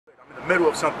middle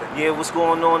of something. Yeah, what's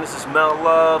going on? This is Mel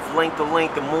Love, Link to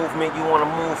Link, the movement you want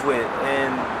to move with,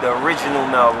 and the original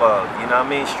Mel Love, you know what I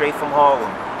mean? Straight from Harlem,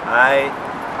 alright?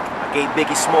 I gave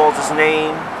Biggie Smalls his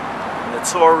name,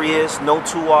 Notorious, No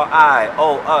 2 or I,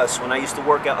 oh, us, when I used to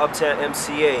work at Uptown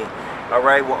MCA,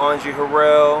 alright, with Andre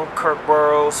Harrell, Kirk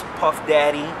Burrows, Puff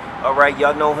Daddy, alright,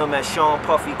 y'all know him as Sean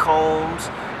Puffy Combs,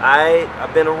 alright?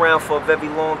 I've been around for a very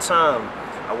long time.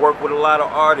 I work with a lot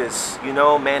of artists, you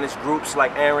know, manage groups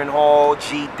like Aaron Hall,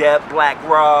 G-Dep, Black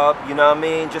Rob, you know what I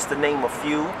mean? Just to name a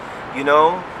few, you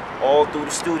know, all through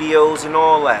the studios and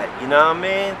all that, you know what I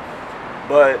mean?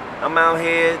 But I'm out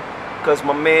here because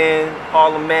my man,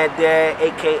 Harlem Mad Dad,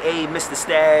 a.k.a. Mr.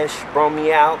 Stash, brought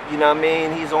me out, you know what I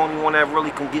mean? He's the only one that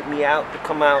really can get me out to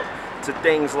come out to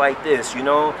things like this, you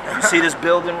know? You see this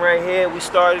building right here? We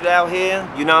started out here,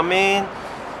 you know what I mean?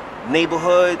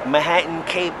 Neighborhood, Manhattan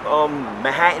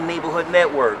Neighborhood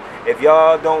Network. If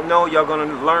y'all don't know, y'all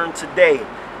gonna learn today.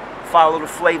 Follow the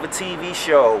Flava TV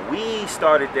show. We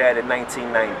started that in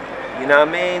 1990. You know what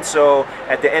I mean? So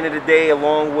at the end of the day,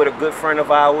 along with a good friend of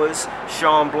ours,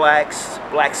 Sean Blacks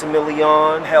a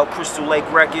Million, held Crystal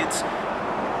Lake Records,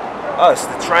 us,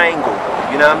 the Triangle.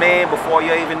 You know what I mean? Before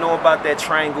you even know about that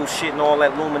triangle shit and all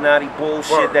that Illuminati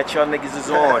bullshit that y'all niggas is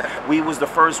on, we was the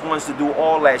first ones to do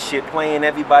all that shit, playing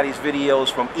everybody's videos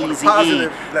from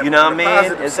Eazy-E. You know what I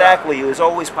mean? Exactly. It was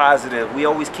always positive. We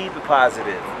always keep it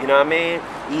positive. You know what I mean?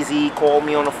 Eazy-E called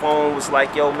me on the phone, was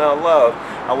like, yo, Mel Love,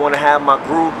 I want to have my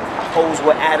group, Hoes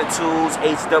with Attitudes,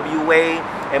 HWA,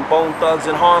 and Bone Thugs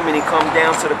and Harmony come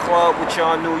down to the club with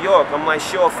y'all in New York. I'm like,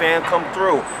 sure, fam, come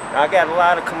through. I got a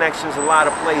lot of connections, a lot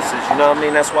of places, you know what I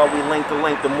mean? That's why we link the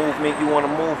movement you want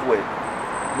to move with.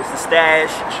 Mr.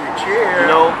 Stash, you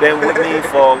know, been with me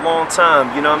for a long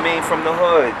time, you know what I mean? From the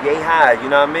hood, yay high, you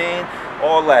know what I mean?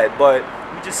 All that, but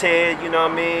we just had, you know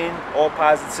what I mean? All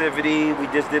positivity. We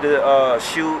just did a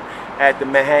shoot at the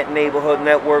Manhattan Neighborhood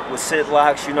Network with Sid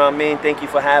Locks, you know what I mean? Thank you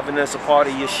for having us a part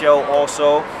of your show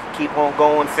also. Keep on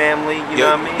going, family, you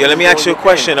know what I mean? Yeah, let me ask you a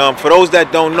question. For those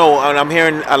that don't know, I'm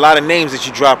hearing a lot of names that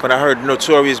you drop, and I heard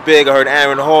Notorious Big, I heard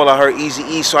Aaron Hall, I heard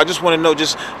Eazy-E, so I just want to know,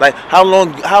 just like, how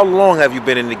long have you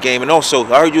been in the game? And also,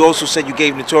 I heard you also said you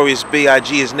gave Notorious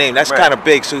B.I.G. his name. That's kind of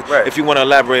big, so if you want to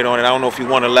elaborate on it, I don't know if you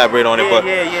want to elaborate on it, but...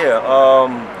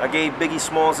 I gave Biggie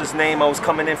Smalls his name. I was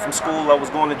coming in from school. I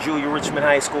was going to Julia Richmond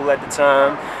High School at the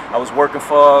time. I was working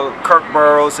for Kirk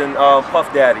Burrows and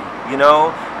Puff Daddy, you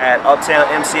know, at Uptown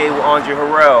MCA with Andre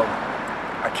Harrell.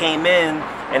 I came in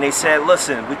and they said,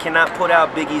 listen, we cannot put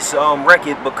out Biggie's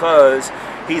record because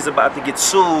he's about to get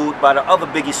sued by the other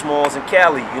Biggie Smalls in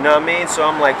Cali, you know what I mean? So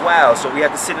I'm like, wow. So we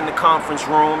had to sit in the conference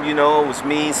room, you know, it was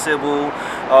me, Sybil,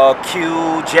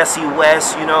 Q, Jesse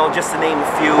West, you know, just to name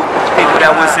a few people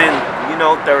that was in, you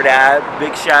know, Third Eye,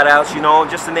 big shout outs, you know,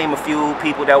 just to name a few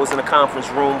people that was in the conference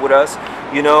room with us,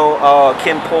 you know,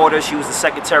 Kim Porter, she was the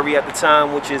secretary at the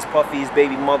time, which is Puffy's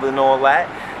baby mother and all that,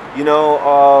 you know,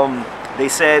 they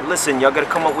said, listen, y'all gotta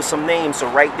come up with some names, so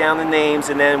write down the names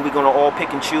and then we're gonna all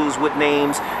pick and choose what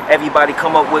names everybody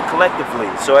come up with collectively.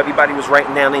 So everybody was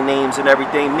writing down their names and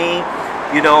everything. Me,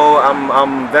 you know,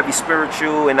 I'm very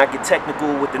spiritual and I get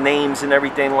technical with the names and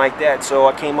everything like that. So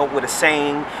I came up with a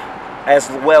saying as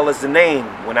well as the name.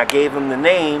 When I gave him the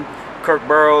name, Kirk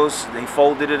Burrows, they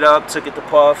folded it up, took it to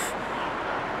Puff.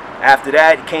 After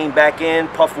that, he came back in,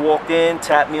 Puff walked in,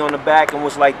 tapped me on the back and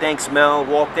was like, thanks, Mel,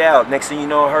 walked out. Next thing you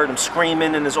know, I heard him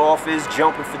screaming in his office,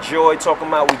 jumping for joy, talking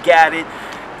about we got it.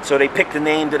 So they picked the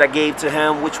name that I gave to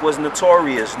him, which was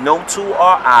Notorious. No 2 or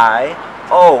I,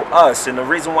 oh, us. And the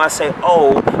reason why I say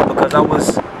oh, because I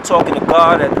was talking to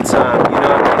God at the time, you know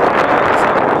what I mean?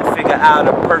 Figure out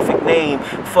a perfect name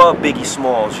for Biggie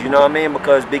Smalls, you know what I mean?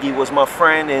 Because Biggie was my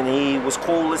friend and he was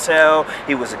cool as hell.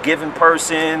 He was a giving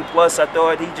person. Plus, I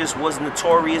thought he just was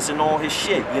notorious in all his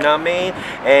shit, you know what I mean?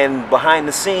 And behind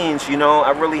the scenes, you know,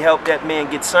 I really helped that man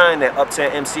get signed at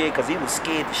Uptown MCA because he was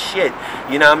scared to shit,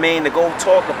 you know what I mean? To go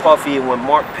talk to Puffy, and when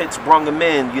Mark Pitts brung him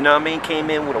in, you know what I mean?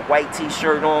 Came in with a white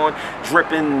t-shirt on,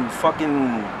 dripping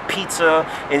fucking pizza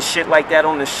and shit like that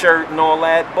on the shirt and all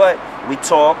that. But we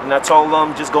talked and I told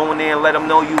him, just go in there and let him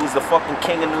know you was the fucking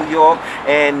king of New York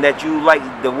and that you like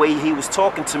the way he was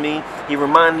talking to me. He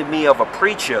reminded me of a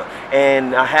preacher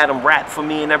and I had him rap for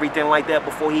me and everything like that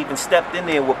before he even stepped in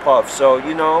there with Puff. So,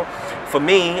 you know, for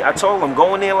me, I told him,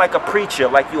 go in there like a preacher,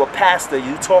 like you a pastor,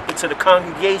 you talking to the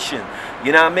congregation,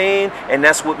 you know what I mean? And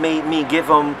that's what made me give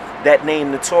him that name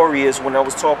Notorious when I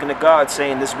was talking to God,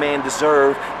 saying this man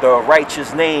deserved the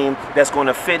righteous name that's going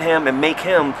to fit him and make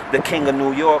him the king of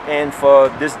New York. And for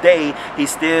this day,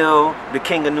 he's still the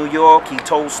king of New York. He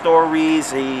told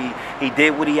stories, he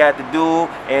did what he had to do.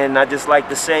 And I just like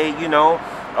to say, you know,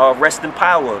 Rest in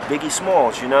power, Biggie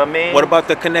Smalls. You know what I mean? What about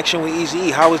the connection with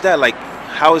Eazy-E? How was that? Like,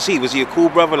 how is he? Was he a cool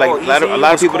brother? Like, oh, a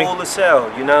lot of people. Cool as hell.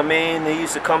 You know what I mean? He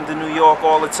used to come to New York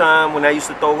all the time when I used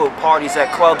to throw little parties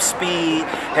at Club Speed.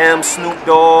 Him, Snoop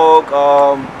Dogg.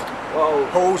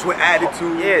 Hoes with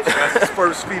Attitude. Yeah. That's his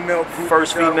first female group.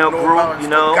 First female group, you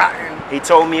know. Forgotten. He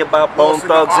told me about Bone Lost in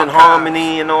the Thugs and Archives.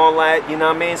 Harmony and all that, you know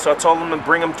what I mean? So I told him to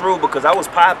bring him through because I was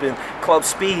popping Club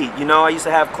Speed, you know? I used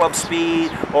to have Club Speed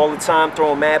all the time,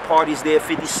 throwing mad parties there,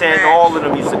 50 Cent, all of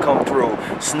them used to come through.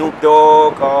 Snoop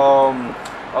Dogg,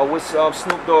 what's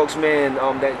Snoop Dogg's man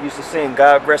that used to sing,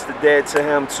 God rest the dead to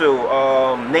him too,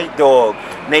 Nate Dogg,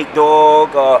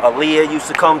 Aaliyah used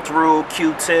to come through,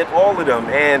 Q-Tip, all of them,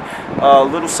 and a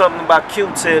little something about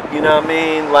Q-Tip, you know what I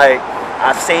mean? Like,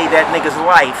 I saved that nigga's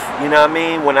life, you know what I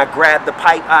mean? When I grabbed the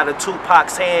pipe out of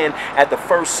Tupac's hand at the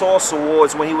first Source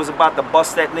Awards when he was about to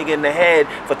bust that nigga in the head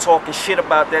for talking shit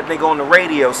about that nigga on the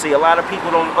radio. See, a lot of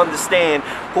people don't understand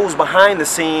who's behind the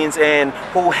scenes and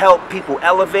who helped people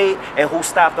elevate and who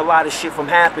stopped a lot of shit from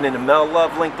happening. And Mel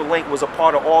Love, Link the Link was a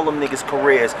part of all them niggas'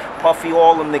 careers. Puffy,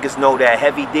 all them niggas know that.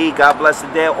 Heavy D, God bless the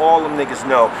dead, all them niggas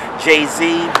know.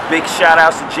 Jay-Z, big shout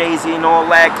outs to Jay-Z and all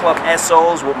that. Club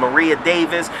SOs with Maria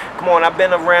Davis. Come on, I've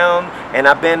been around and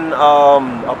I've been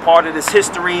a part of this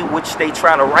history, which they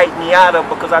try to write me out of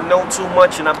because I know too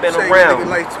much and I've been around. Nigga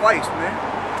like twice, man.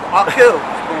 I'll kill.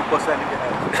 Gonna bust that nigga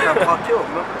ass. I'll kill,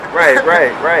 man. Right.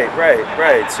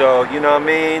 So, you know what I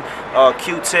mean?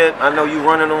 Q-Tip, I know you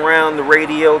running around the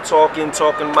radio talking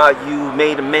about you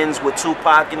made amends with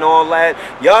Tupac and all that.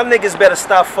 Y'all niggas better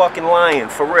stop fucking lying,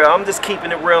 for real. I'm just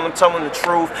keeping it real. I'm telling the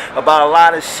truth about a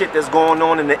lot of shit that's going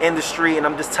on in the industry, and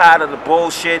I'm just tired of the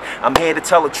bullshit. I'm here to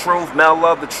tell the truth. Mel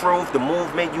Love the truth. The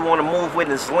movement you want to move with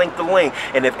is Link the Link.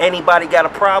 And if anybody got a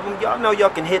problem, y'all know y'all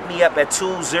can hit me up at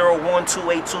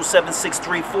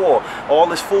 201-282-7634. All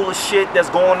this foolish shit that's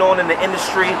going on in the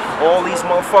industry, all these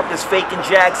motherfuckers faking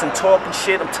jacks and talking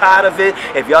shit, I'm tired of it.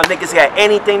 If y'all niggas got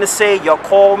anything to say, y'all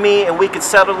call me and we can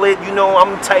settle it. You know,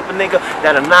 I'm the type of nigga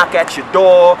that'll knock at your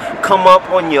door, come up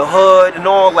on your hood and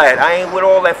all that. I ain't with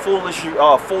all that foolish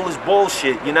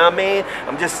bullshit, you know what I mean?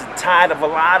 I'm just tired of a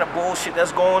lot of bullshit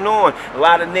that's going on. A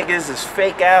lot of niggas is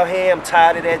fake out here. I'm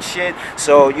tired of that shit.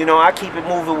 So, you know, I keep it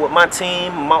moving with my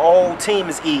team. My whole team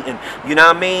is eating, you know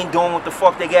what I mean? Doing what the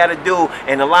fuck they gotta do.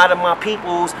 And a lot of my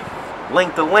people's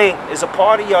Link the Link is a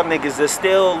part of y'all niggas that's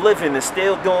still living and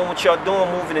still doing what y'all doing,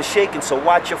 moving and shaking. So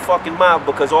watch your fucking mouth,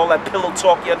 because all that pillow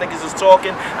talk y'all niggas is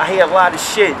talking, I hear a lot of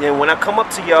shit. And when I come up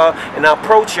to y'all and I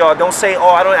approach y'all, don't say, oh,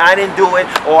 I didn't do it,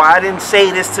 or I didn't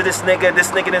say this to this nigga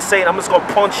didn't say it. I'm just gonna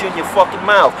punch you in your fucking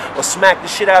mouth or smack the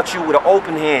shit out you with an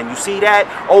open hand. You see that?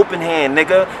 Open hand,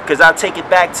 nigga, because I take it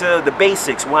back to the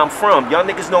basics, where I'm from. Y'all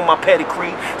niggas know my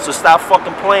pedigree, so stop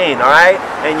fucking playing, alright?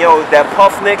 And yo, that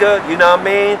Puff nigga, you know what I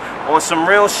mean? On some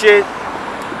real shit,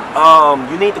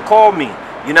 you need to call me.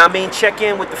 You know what I mean? Check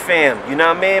in with the fam. You know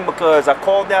what I mean? Because I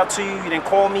called out to you, you didn't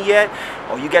call me yet.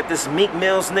 Or you got this Meek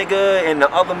Mills nigga and the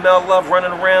other Mel Love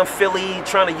running around Philly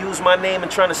trying to use my name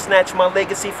and trying to snatch my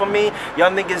legacy from me.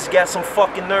 Y'all niggas got some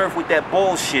fucking nerve with that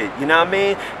bullshit. You know what I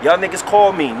mean? Y'all niggas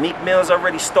call me. Meek Mills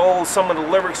already stole some of the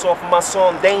lyrics off of my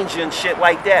song Danger and shit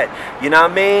like that. You know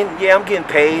what I mean? Yeah, I'm getting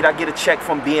paid. I get a check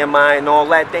from BMI and all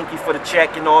that. Thank you for the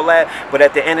check and all that. But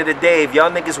at the end of the day, if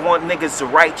y'all niggas want niggas to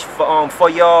write for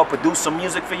y'all, produce some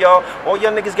music for y'all, all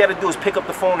y'all niggas gotta do is pick up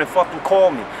the phone and fucking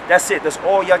call me. That's it. That's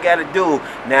all y'all gotta do.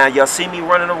 Now, y'all see me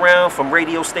running around from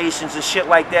radio stations and shit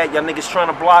like that. Y'all niggas trying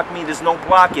to block me. There's no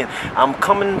blocking. I'm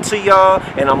coming to y'all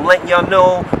and I'm letting y'all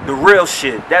know the real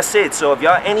shit. That's it. So if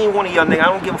y'all, any one of y'all niggas, I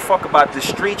don't give a fuck about the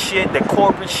street shit, the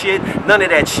corporate shit, none of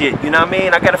that shit. You know what I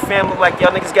mean? I got a family like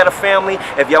y'all niggas got a family.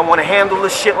 If y'all want to handle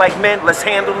this shit like men, let's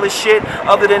handle this shit.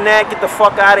 Other than that, get the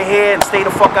fuck out of here and stay the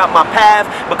fuck out my path.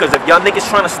 Because if y'all niggas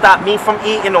trying to stop me from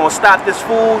eating or stop this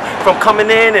food from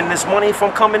coming in and this money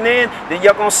from coming in, then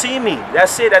y'all gonna see me.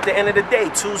 That's it. At the end of the day,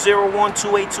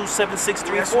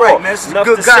 201-282-7634. That's right, man. This is a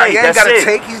good guy. He ain't gotta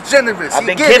take. He's generous. I've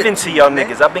been giving to y'all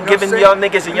niggas. I've been giving y'all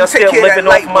niggas, and y'all still living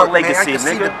off my legacy, nigga. I can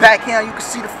see the nigga. backhand. You can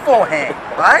see the forehand,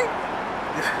 right?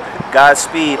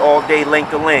 Godspeed all day, Link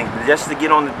to Link. Just to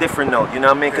get on a different note, you know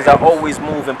what I mean? Because I always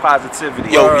move in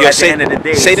positivity. Yo, at the end of the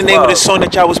day, say the name of the song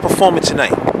that y'all was performing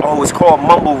tonight. Oh, it's called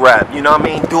Mumble Rap. You know what I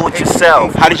mean? Do it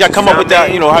yourself. How did y'all come up with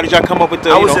that? You know, how did y'all come up with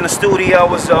the? I was in the studio. I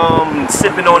was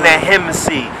sipping on that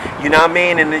Hennessy. You know what I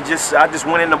mean? And I just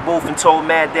went in the booth and told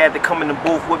Mad Dad to come in the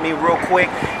booth with me real quick.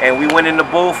 And we went in the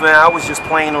booth and I was just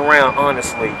playing around,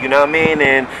 honestly. You know what I mean?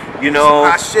 And you know,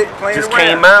 just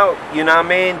came out. You know what I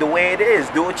mean? The way it is.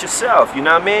 Do it yourself. You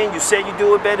know what I mean? You said you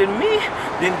do it better than me,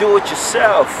 then do it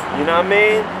yourself. You know what I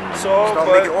mean? So, Start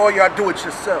but making all y'all do it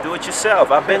yourself. do it yourself.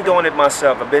 I've been doing it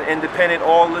myself. I've been independent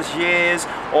all this years,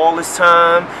 all this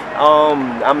time.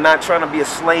 I'm not trying to be a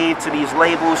slave to these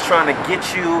labels trying to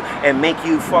get you and make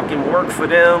you fucking work for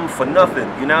them for nothing.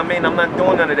 You know what I mean? I'm not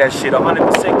doing none of that shit.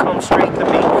 100% comes straight to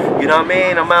me. You know what I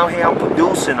mean? I'm out here, I'm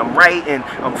producing, I'm writing,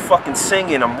 I'm fucking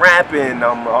singing, I'm rapping,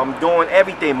 I'm doing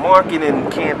everything, marketing,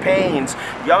 campaigns.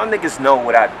 Y'all niggas know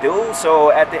what I do.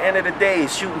 So at the end of the day,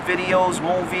 shooting videos,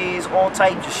 movies, all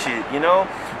types of shit, you know?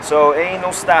 So ain't no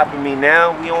stopping me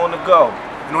now. We on the go.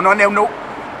 No.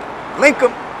 Link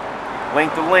them.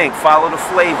 Link the link. Follow the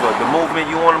flavor. The movement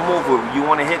you want to move with. You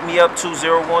want to hit me up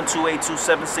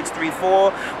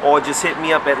 201-282-7634 or just hit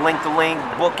me up at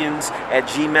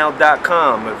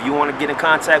linktolinkbookings@gmail.com. If you want to get in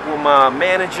contact with my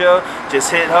manager,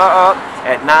 just hit her up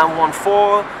at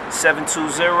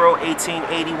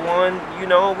 914-720-1881. You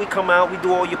know, we come out, we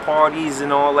do all your parties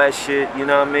and all that shit. You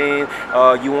know what I mean?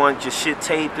 You want your shit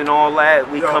taped and all that.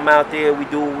 We come out there, we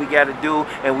do what we got to do,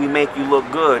 and we make you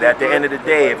look good. At the end of the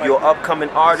day, if you're an upcoming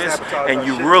artist and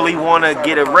you really want to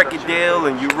get a record deal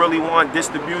and you really want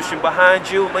distribution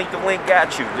behind you, Link the Link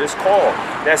got you. Just call.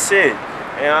 That's it.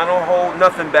 And I don't hold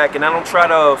nothing back, and I don't try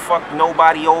to fuck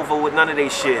nobody over with none of they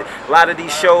shit. A lot of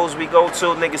these shows we go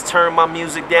to, niggas turn my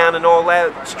music down and all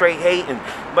that, straight hating.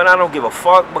 But I don't give a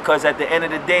fuck, because at the end of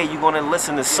the day, you're gonna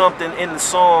listen to something in the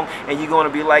song and you're gonna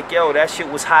be like, yo, that shit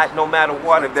was hot no matter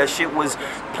what. If that shit was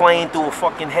playing through a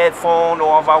fucking headphone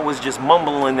or if I was just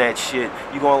mumbling that shit,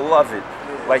 you're gonna love it.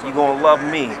 Like you're gonna love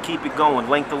me. Keep it going.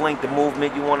 Link the Link, the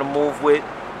movement you wanna move with.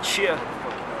 Cheer.